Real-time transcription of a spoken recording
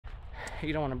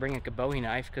you don't want to bring like a Bowie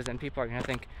knife, because then people are gonna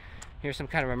think you're some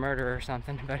kind of a murderer or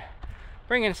something. But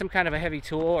bring in some kind of a heavy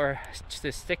tool, or just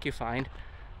a stick you find,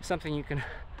 something you can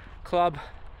club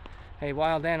a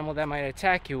wild animal that might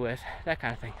attack you with, that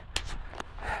kind of thing.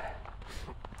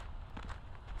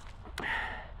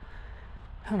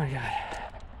 Oh my god.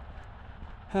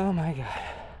 Oh my god.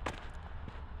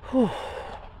 Whew.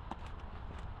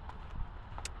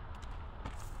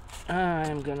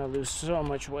 I'm gonna lose so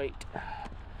much weight.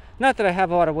 Not that I have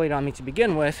a lot of weight on me to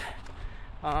begin with.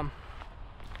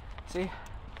 See?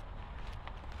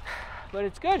 But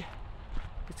it's good.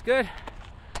 It's good.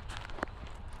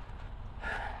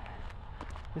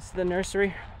 This is the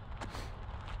nursery.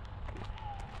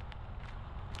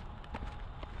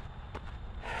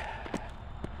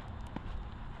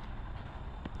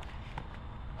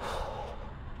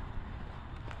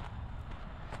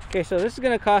 Okay, so this is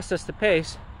going to cost us the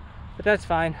pace, but that's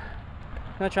fine.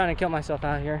 I'm not trying to kill myself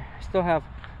out here. I still have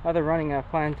other running I've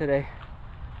planned today.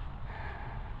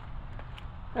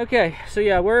 Okay, so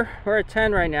yeah, we're at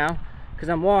 10 right now because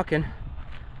I'm walking,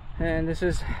 and this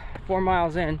is 4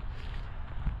 miles in.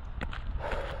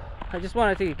 I just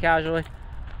want to take it casually,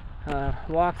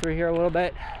 walk through here a little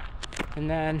bit, and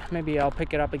then maybe I'll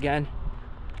pick it up again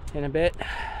in a bit.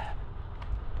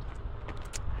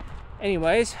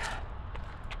 Anyways,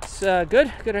 it's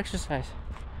good exercise,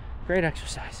 great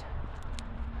exercise.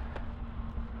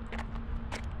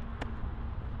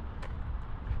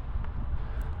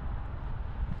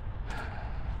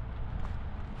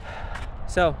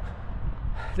 So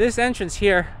this entrance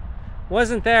here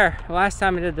wasn't there the last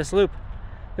time I did this loop.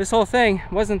 This whole thing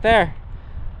wasn't there.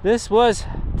 This was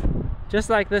just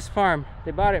like this farm.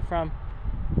 They bought it from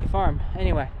the farm.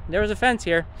 Anyway, there was a fence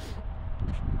here.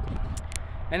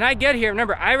 And I get here,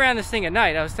 remember, I ran this thing at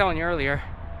night, I was telling you earlier.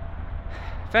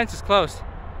 Fence is closed.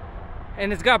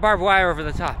 And it's got barbed wire over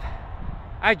the top.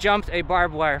 I jumped a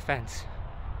barbed wire fence.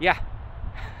 Yeah.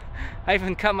 I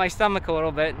even cut my stomach a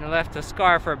little bit and left a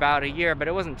scar for about a year, but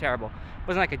it wasn't terrible. It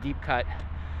wasn't like a deep cut.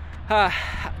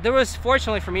 There was,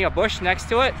 fortunately for me, a bush next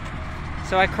to it.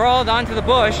 So I crawled onto the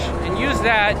bush and used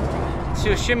that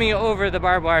to shimmy over the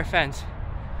barbed wire fence.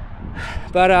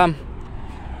 But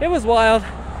it was wild.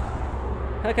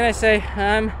 How can I say?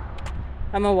 I'm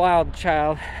a wild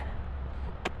child.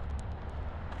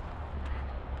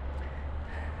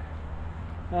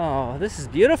 Oh, this is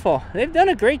beautiful. They've done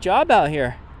a great job out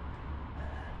here.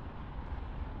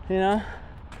 You know,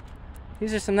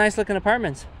 these are some nice looking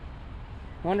apartments.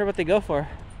 I wonder what they go for.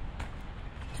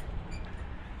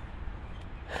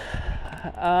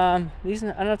 These, I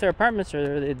don't know if they're apartments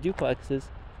or they're duplexes.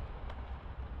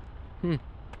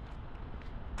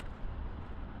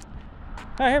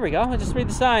 Oh, here we go. I'll just read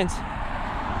the signs.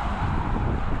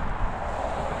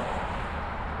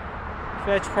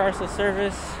 Fetch parcel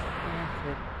service.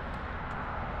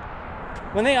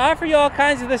 When they offer you all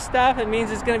kinds of this stuff, it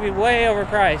means it's going to be way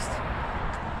overpriced.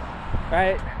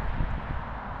 Right?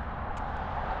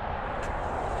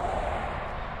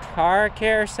 Car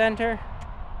care center.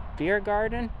 Beer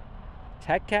garden.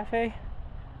 Tech cafe.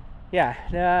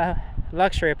 Yeah,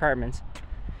 luxury apartments.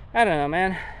 I don't know,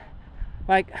 man.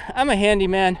 Like, I'm a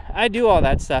handyman. I do all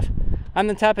that stuff. I'm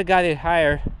the type of guy they'd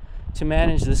hire to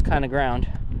manage this kind of ground.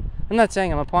 I'm not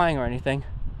saying I'm applying or anything,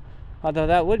 although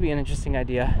that would be an interesting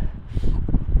idea.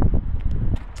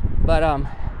 But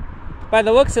by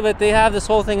the looks of it, they have this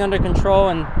whole thing under control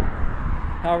and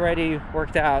already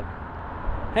worked out.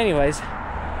 Anyways,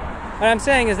 what I'm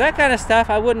saying is that kind of stuff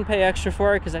I wouldn't pay extra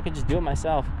for it because I could just do it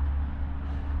myself.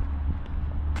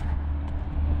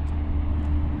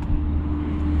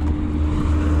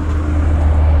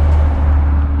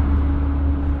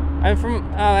 I'm from,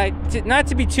 not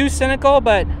to be too cynical,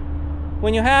 but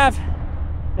when you have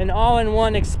an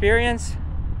all-in-one experience,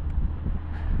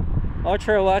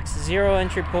 ultra luxe, zero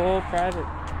entry pool, private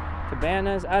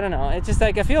cabanas, I don't know. It's just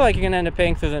like, I feel like you're going to end up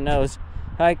paying through the nose.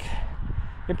 Like,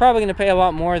 you're probably going to pay a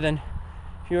lot more than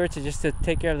if you were to just to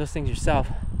take care of those things yourself.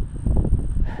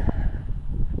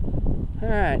 All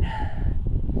right.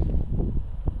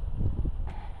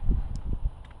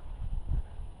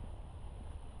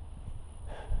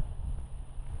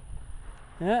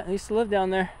 Yeah, I used to live down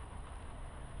there.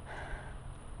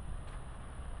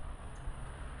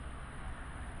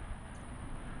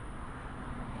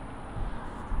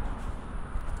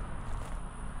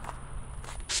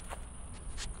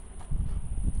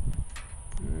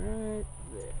 Right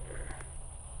there.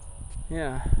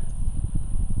 Yeah.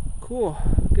 Cool.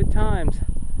 Good times.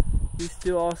 Used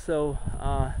to also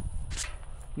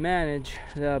manage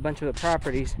a bunch of the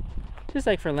properties, just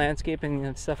like for landscaping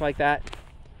and stuff like that.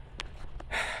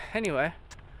 Anyway,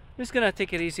 I'm just gonna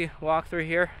take it easy, walk through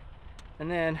here, And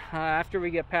then after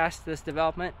we get past this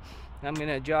development, I'm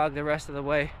gonna jog the rest of the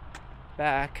way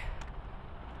back.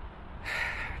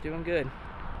 Doing good.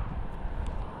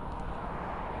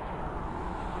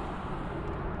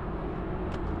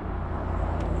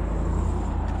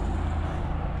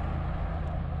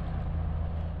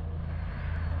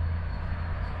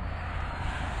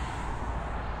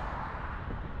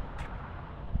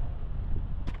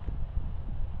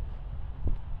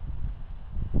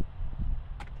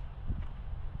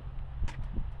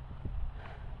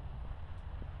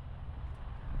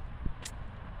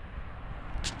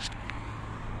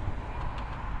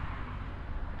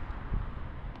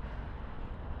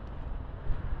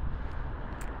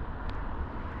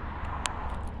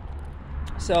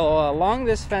 So along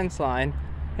this fence line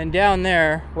and down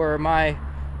there were my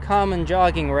common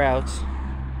jogging routes.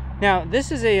 Now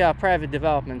this is a private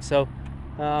development, so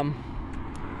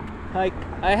like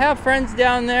I have friends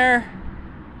down there,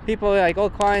 people like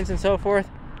old clients and so forth,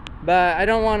 but I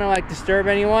don't want to like disturb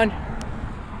anyone,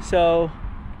 so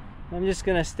I'm just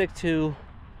gonna stick to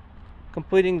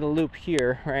completing the loop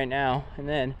here right now, and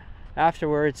then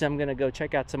afterwards I'm gonna go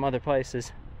check out some other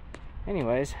places.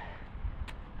 Anyways,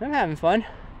 I'm having fun.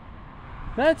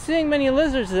 Not seeing many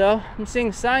lizards though. I'm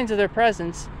seeing signs of their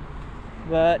presence,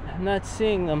 but I'm not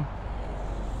seeing them.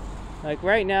 Like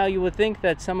right now, you would think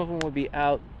that some of them would be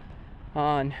out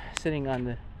on sitting on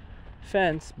the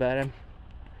fence, but I'm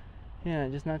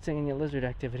just not seeing any lizard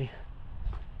activity.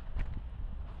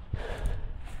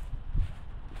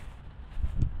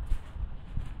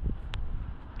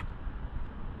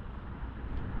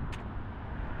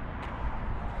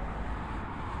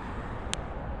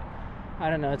 I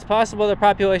don't know. It's possible the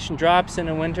population drops in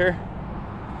the winter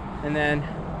and then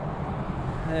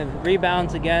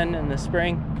rebounds again in the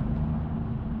spring.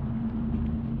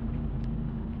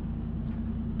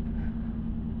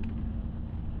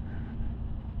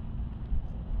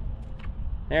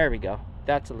 There we go.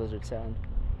 That's a lizard sound.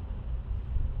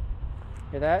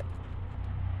 Hear that?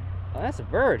 Oh, that's a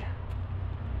bird.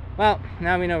 Well,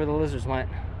 now we know where the lizards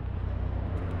went.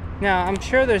 Now, I'm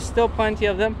sure there's still plenty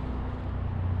of them.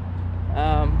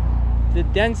 The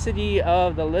density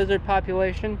of the lizard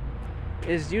population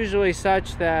is usually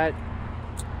such that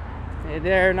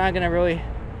they're not going to really,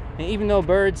 even though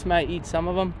birds might eat some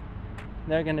of them,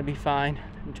 they're going to be fine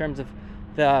in terms of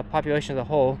the population as a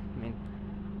whole. I mean,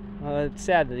 it's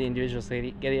sad that the individuals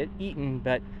get eaten,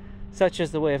 but such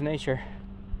is the way of nature.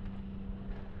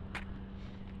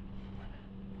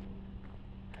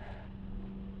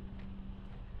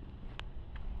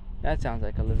 That sounds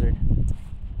like a lizard.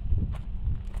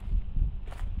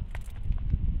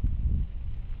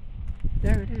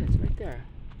 There it is, right there.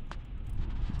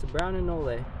 It's a brown and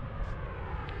Oleg.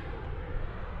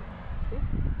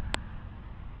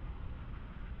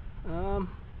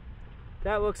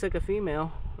 That looks like a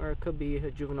female, or it could be a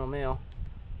juvenile male.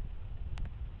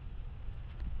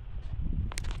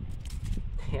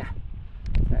 Yeah,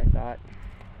 that's what I thought.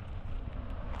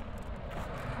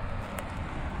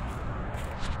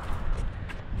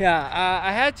 Yeah,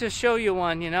 I had to show you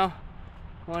one, you know.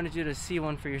 I wanted you to see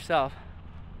one for yourself.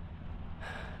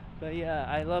 But yeah,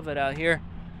 I love it out here.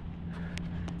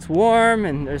 It's warm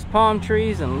and there's palm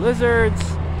trees and lizards.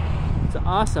 It's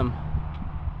awesome.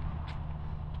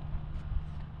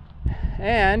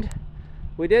 And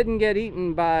we didn't get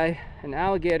eaten by an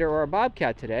alligator or a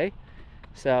bobcat today.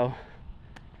 So,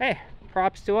 hey,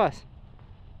 props to us.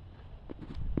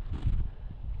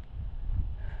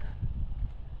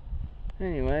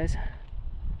 Anyways,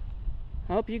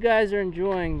 I hope you guys are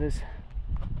enjoying this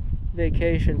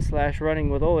vacation / running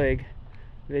with Oleg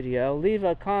video. Leave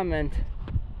a comment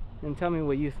and tell me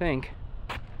what you think.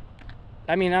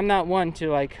 I mean, I'm not one to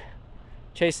like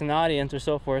chase an audience or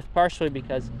so forth, partially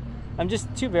because I'm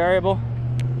just too variable.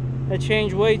 I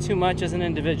change way too much as an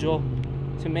individual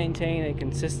to maintain a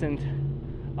consistent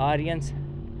audience.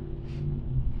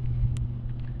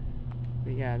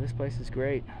 But yeah, this place is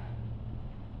great.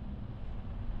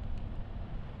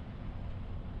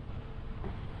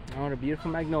 Oh, what a beautiful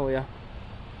magnolia.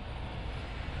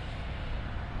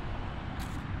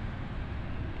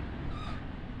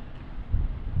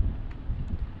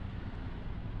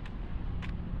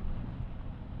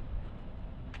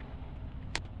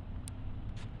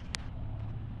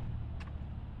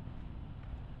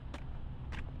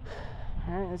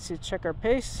 Alright, let's see, check our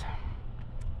pace.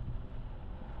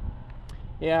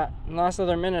 Yeah, last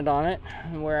other minute on it.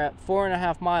 And we're at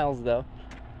 4.5 miles though.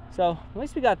 So at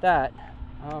least we got that.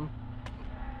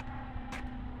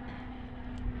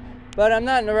 But I'm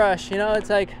not in a rush, you know. It's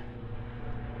like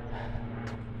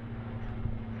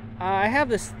I have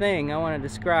this thing I want to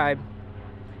describe.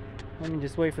 Let me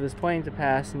just wait for this plane to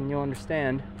pass and you'll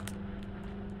understand.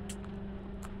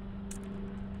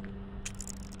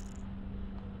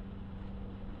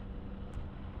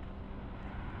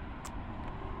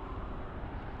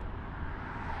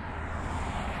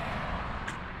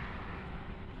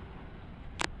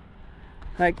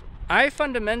 Like, I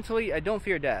don't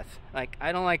fear death. Like,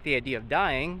 I don't like the idea of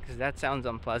dying, because that sounds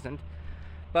unpleasant.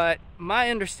 But my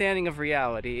understanding of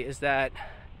reality is that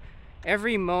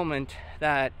every moment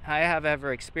that I have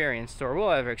ever experienced, or will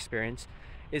ever experience,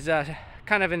 is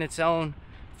kind of in its own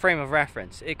frame of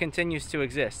reference. It continues to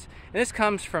exist. And this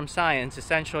comes from science,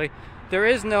 essentially. There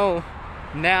is no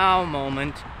now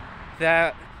moment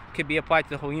that could be applied to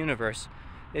the whole universe.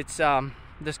 It's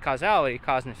this causality,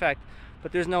 cause and effect,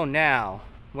 but there's no now,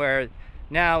 where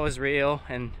now is real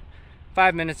and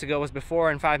 5 minutes ago was before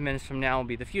and 5 minutes from now will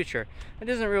be the future. It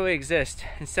doesn't really exist.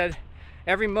 Instead,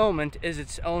 every moment is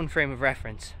its own frame of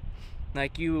reference.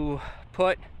 Like, you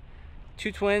put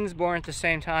two twins born at the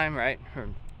same time, right? Or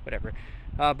whatever.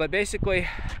 But basically,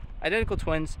 identical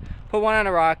twins, put one on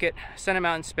a rocket, send him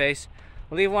out in space,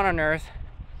 leave one on Earth.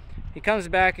 He comes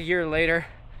back a year later.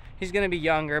 He's going to be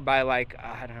younger by like,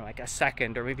 I don't know, like a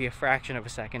second or maybe a fraction of a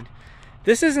second.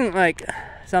 This isn't like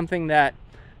something that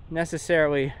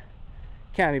necessarily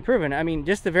can be proven. I mean,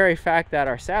 just the very fact that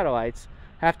our satellites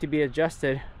have to be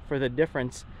adjusted for the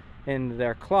difference in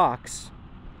their clocks.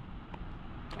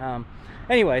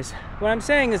 Anyways, what I'm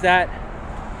saying is that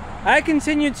I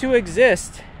continue to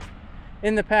exist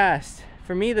in the past.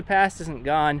 For me, the past isn't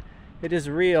gone. It is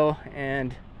real,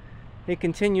 and it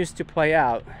continues to play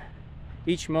out.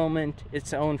 Each moment,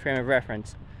 its own frame of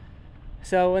reference.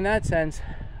 So in that sense,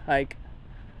 like,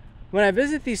 when I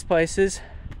visit these places,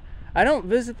 I don't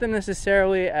visit them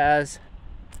necessarily as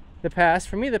the past.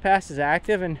 For me, the past is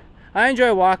active, and I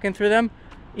enjoy walking through them,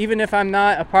 even if I'm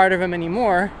not a part of them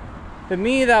anymore. The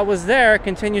me that was there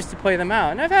continues to play them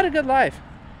out, and I've had a good life.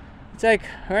 It's like,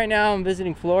 right now I'm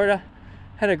visiting Florida,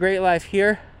 had a great life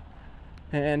here,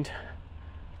 and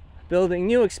building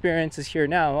new experiences here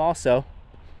now also.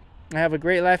 I have a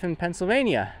great life in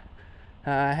Pennsylvania.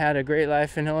 I had a great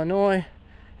life in Illinois,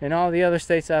 and all the other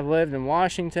states I've lived, in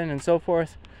Washington and so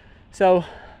forth. So,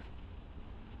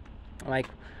 like,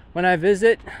 when I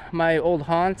visit my old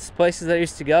haunts, places I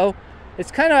used to go,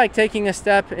 it's kind of like taking a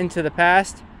step into the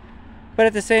past, but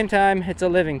at the same time, it's a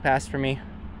living past for me.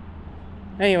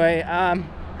 Anyway,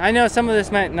 I know some of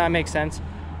this might not make sense.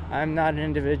 I'm not an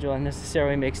individual and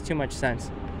necessarily makes too much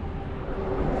sense.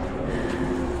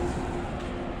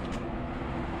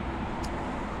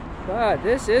 But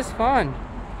this is fun.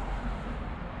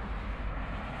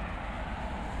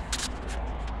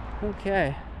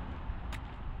 Okay.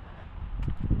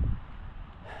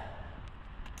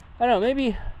 I don't know,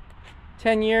 maybe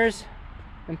 10 years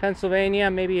in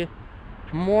Pennsylvania, maybe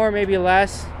more, maybe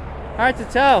less. Hard to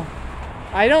tell.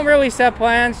 I don't really set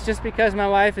plans just because my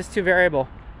life is too variable.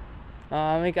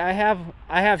 Like, I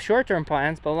have short-term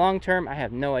plans, but long-term, I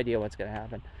have no idea what's going to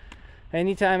happen.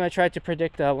 Anytime I try to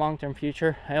predict a long-term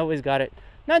future, I always got it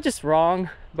not just wrong,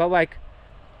 but like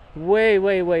way,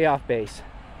 way, way off base.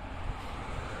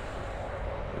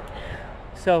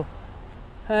 So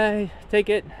I take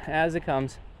it as it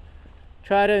comes.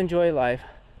 Try to enjoy life.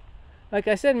 Like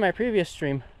I said in my previous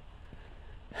stream,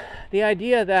 the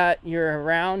idea that you're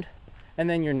around and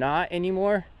then you're not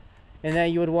anymore, and that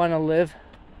you would want to live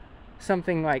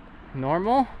something like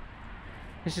normal,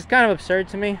 it's just kind of absurd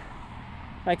to me.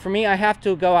 Like, for me, I have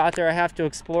to go out there, I have to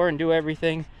explore and do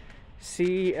everything,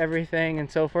 see everything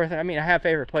and so forth. I mean, I have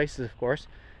favorite places, of course,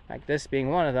 like this being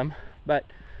one of them, but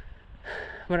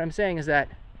what I'm saying is that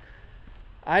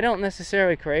I don't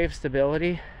necessarily crave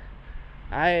stability.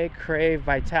 I crave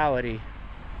vitality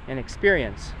and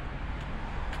experience.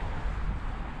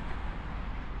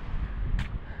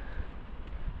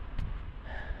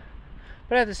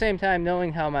 But at the same time,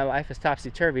 knowing how my life is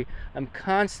topsy-turvy, I'm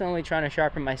constantly trying to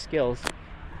sharpen my skills.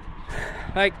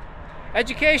 Like,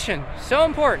 education, so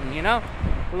important, you know?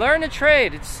 Learn a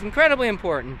trade, it's incredibly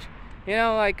important. You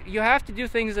know, like, you have to do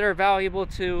things that are valuable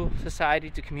to society,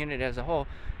 to community as a whole,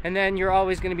 and then you're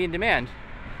always going to be in demand.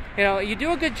 You know, you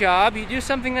do a good job, you do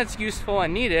something that's useful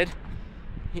and needed,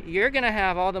 you're going to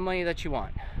have all the money that you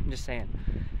want. I'm just saying.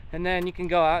 And then you can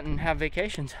go out and have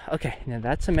vacations. Okay, now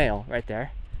that's a male right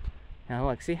there. Now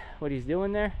look, see what he's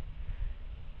doing there?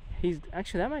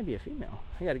 Actually, that might be a female.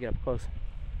 I got to get up close.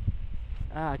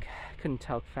 I couldn't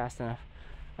tell fast enough.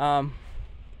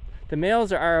 The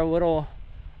males are a little,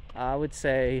 I would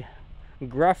say,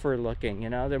 gruffer looking, you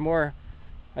know? They're more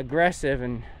aggressive,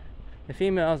 and the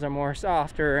females are more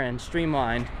softer and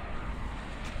streamlined.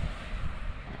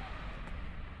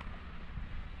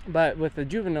 But with the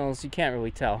juveniles, you can't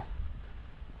really tell.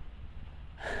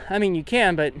 I mean, you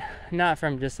can, but not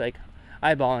from just like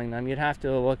eyeballing them. You'd have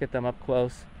to look at them up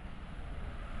close.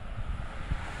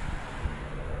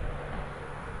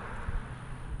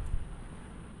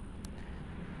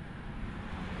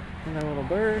 And a little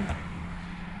bird.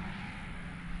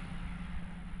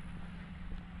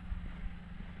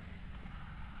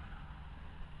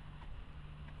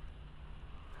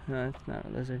 No, it's not a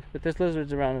lizard. But there's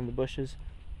lizards around in the bushes.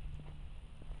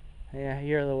 Yeah, I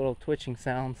hear the little twitching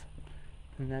sounds.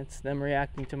 And that's them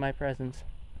reacting to my presence.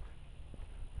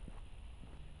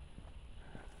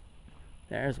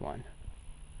 There's one.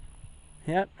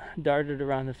 Yep, darted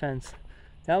around the fence.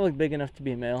 That looked big enough to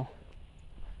be a male.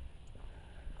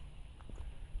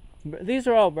 But these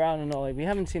are all brown and Oleg. We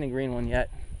haven't seen a green one yet.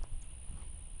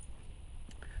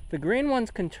 The green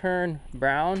ones can turn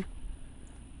brown.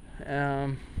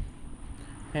 And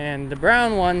the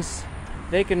brown ones,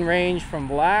 they can range from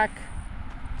black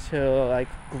to like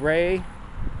gray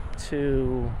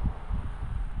to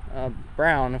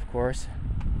brown, of course.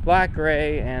 Black,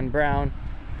 gray, and brown,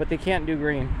 but they can't do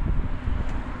green.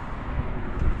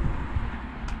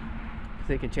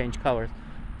 They can change colors.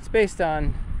 It's based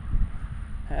on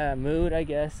mood, I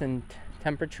guess, and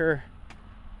temperature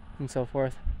and so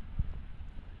forth.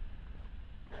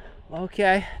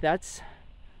 Okay, that's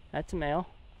a male.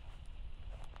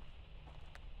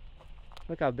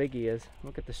 Look how big he is.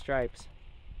 Look at the stripes.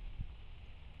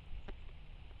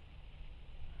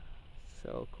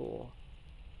 So cool.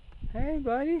 Hey,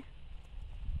 buddy.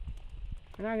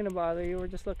 We're not gonna bother you. We're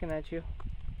just looking at you.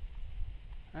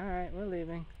 Alright, we're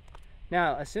leaving.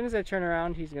 Now, as soon as I turn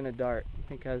around, he's gonna dart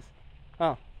because,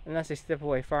 oh, unless I step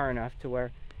away far enough to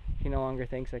where he no longer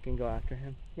thinks I can go after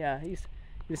him. Yeah, he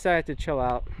decided to chill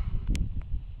out.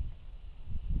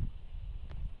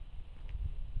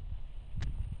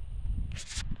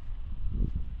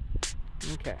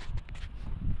 Okay.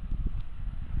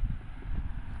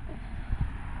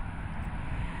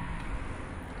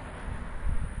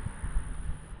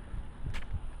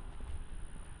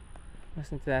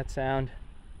 Listen to that sound.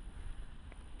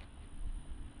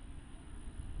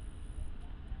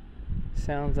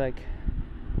 Sounds like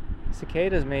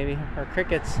cicadas maybe, or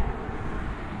crickets.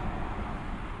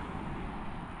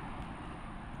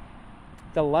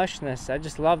 The lushness, I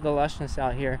just love the lushness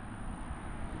out here.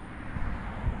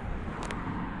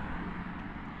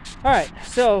 Alright,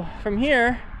 so from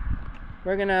here,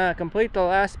 we're gonna complete the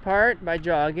last part by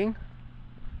jogging.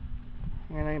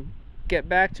 We're gonna get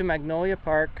back to Magnolia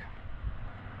Park.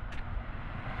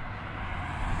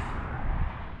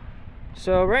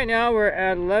 So right now we're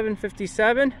at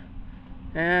 11:57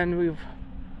 and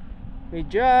we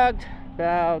jogged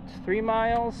about 3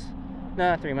 miles.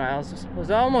 Not 3 miles. It was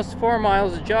almost 4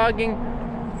 miles of jogging,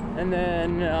 and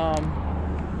then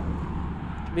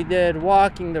we did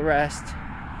walking the rest.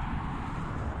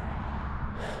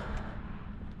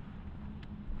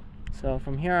 So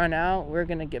from here on out, we're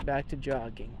gonna get back to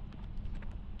jogging.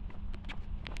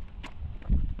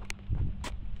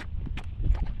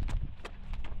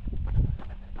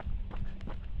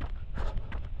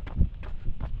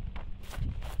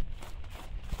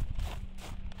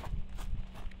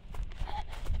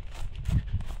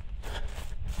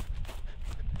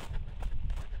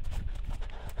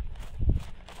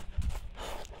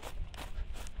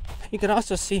 You can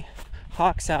also see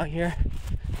hawks out here.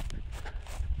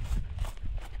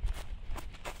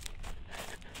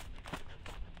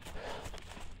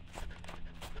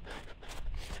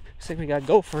 Looks like we got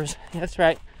gophers. Yeah, that's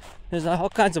right. There's all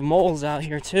kinds of moles out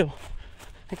here too.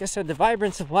 Like I said, the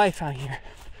vibrance of life out here.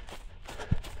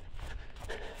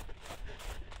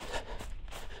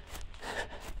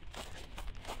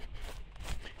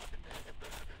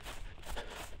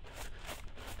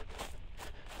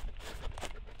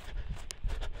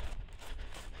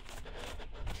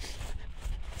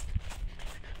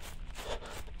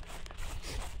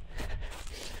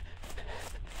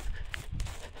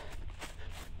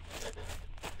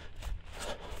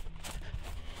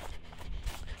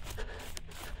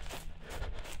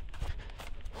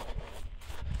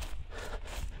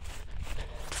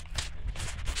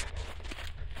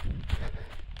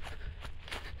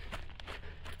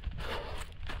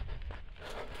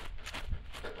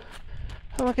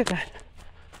 Oh, look at that.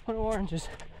 What oranges.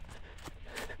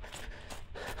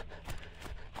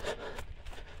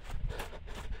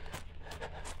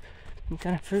 Some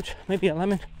kind of fruit, maybe a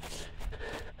lemon.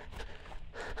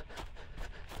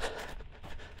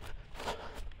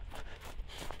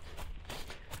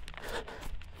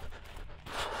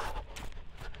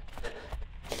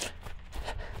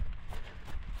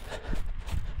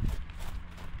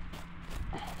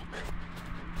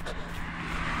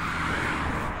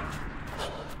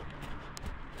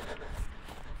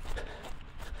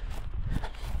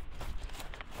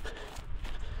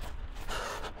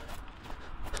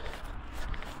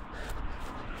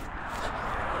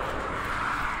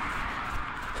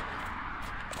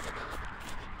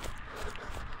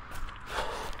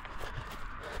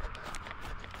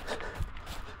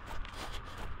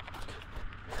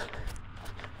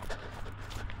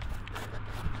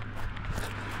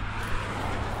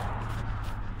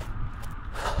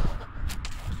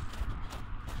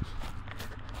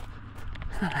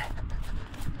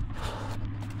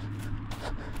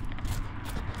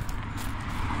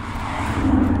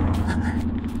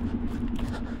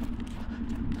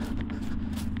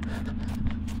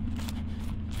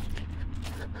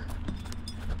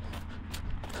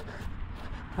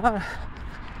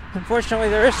 Unfortunately,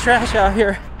 there is trash out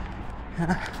here.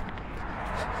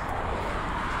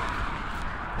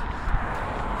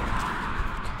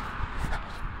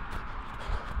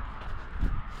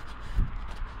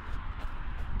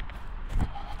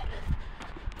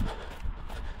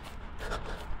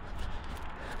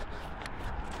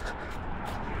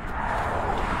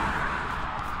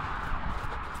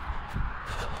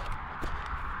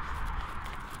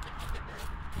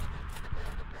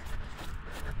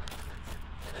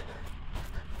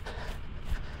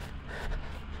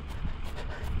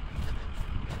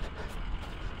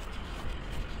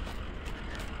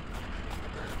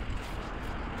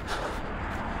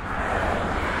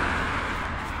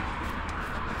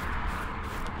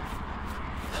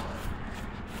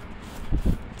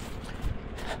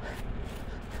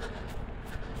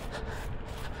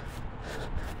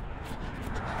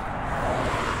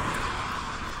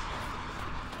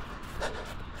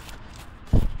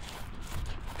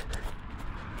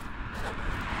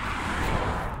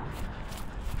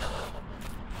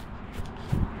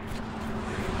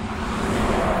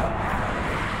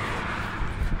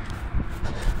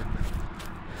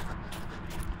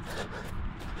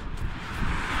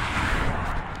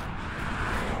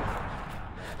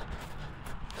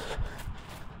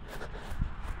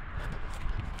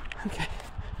 Okay,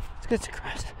 let's get to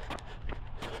cross.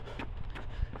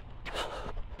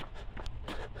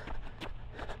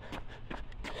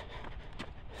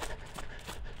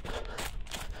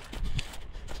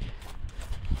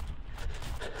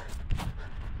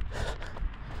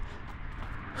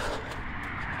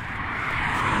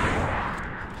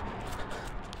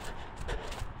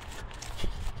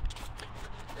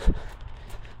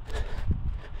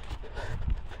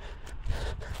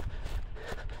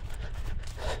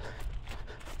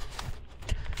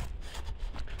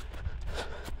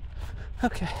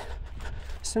 Okay,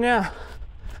 so now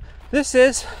this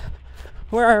is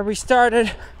where we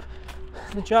started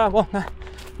the job. Well,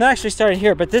 not actually started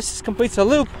here, but this completes a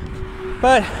loop.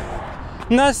 But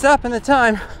I'm not stopping the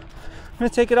time. I'm gonna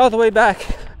take it all the way back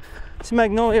to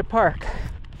Magnolia Park.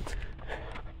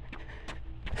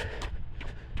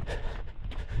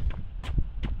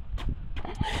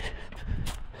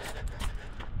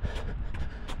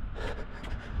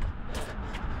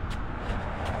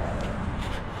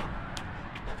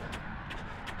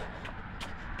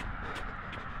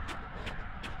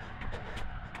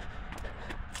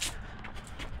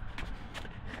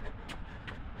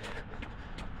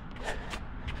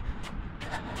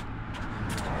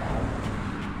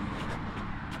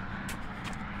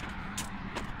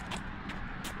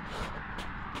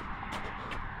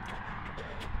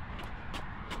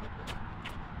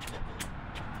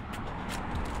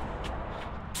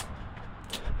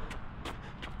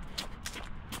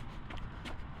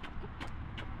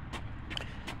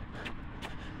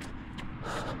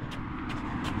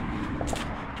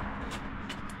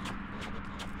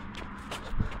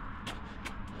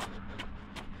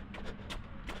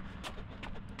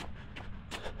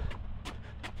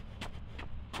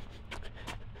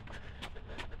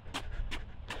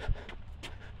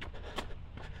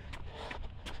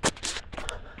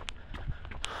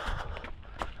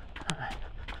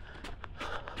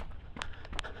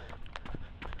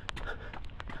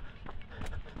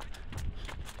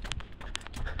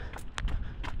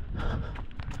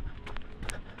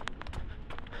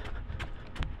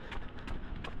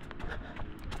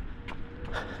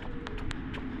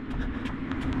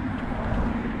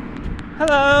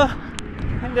 Hello,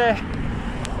 and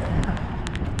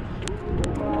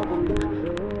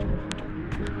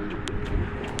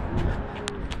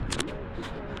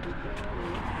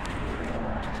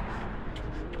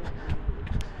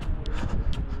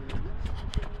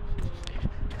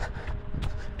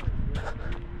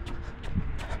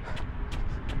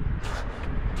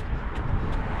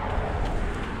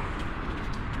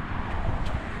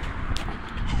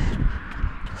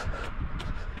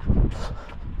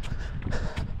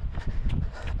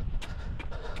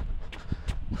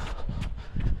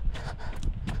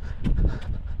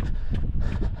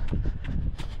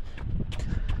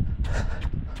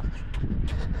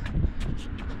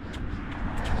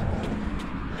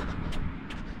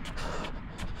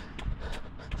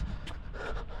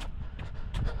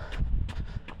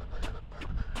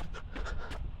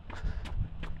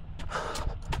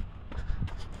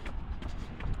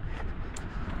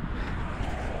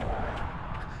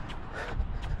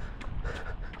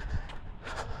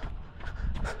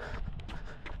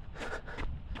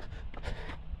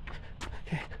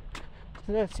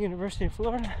So that's the University of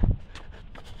Florida.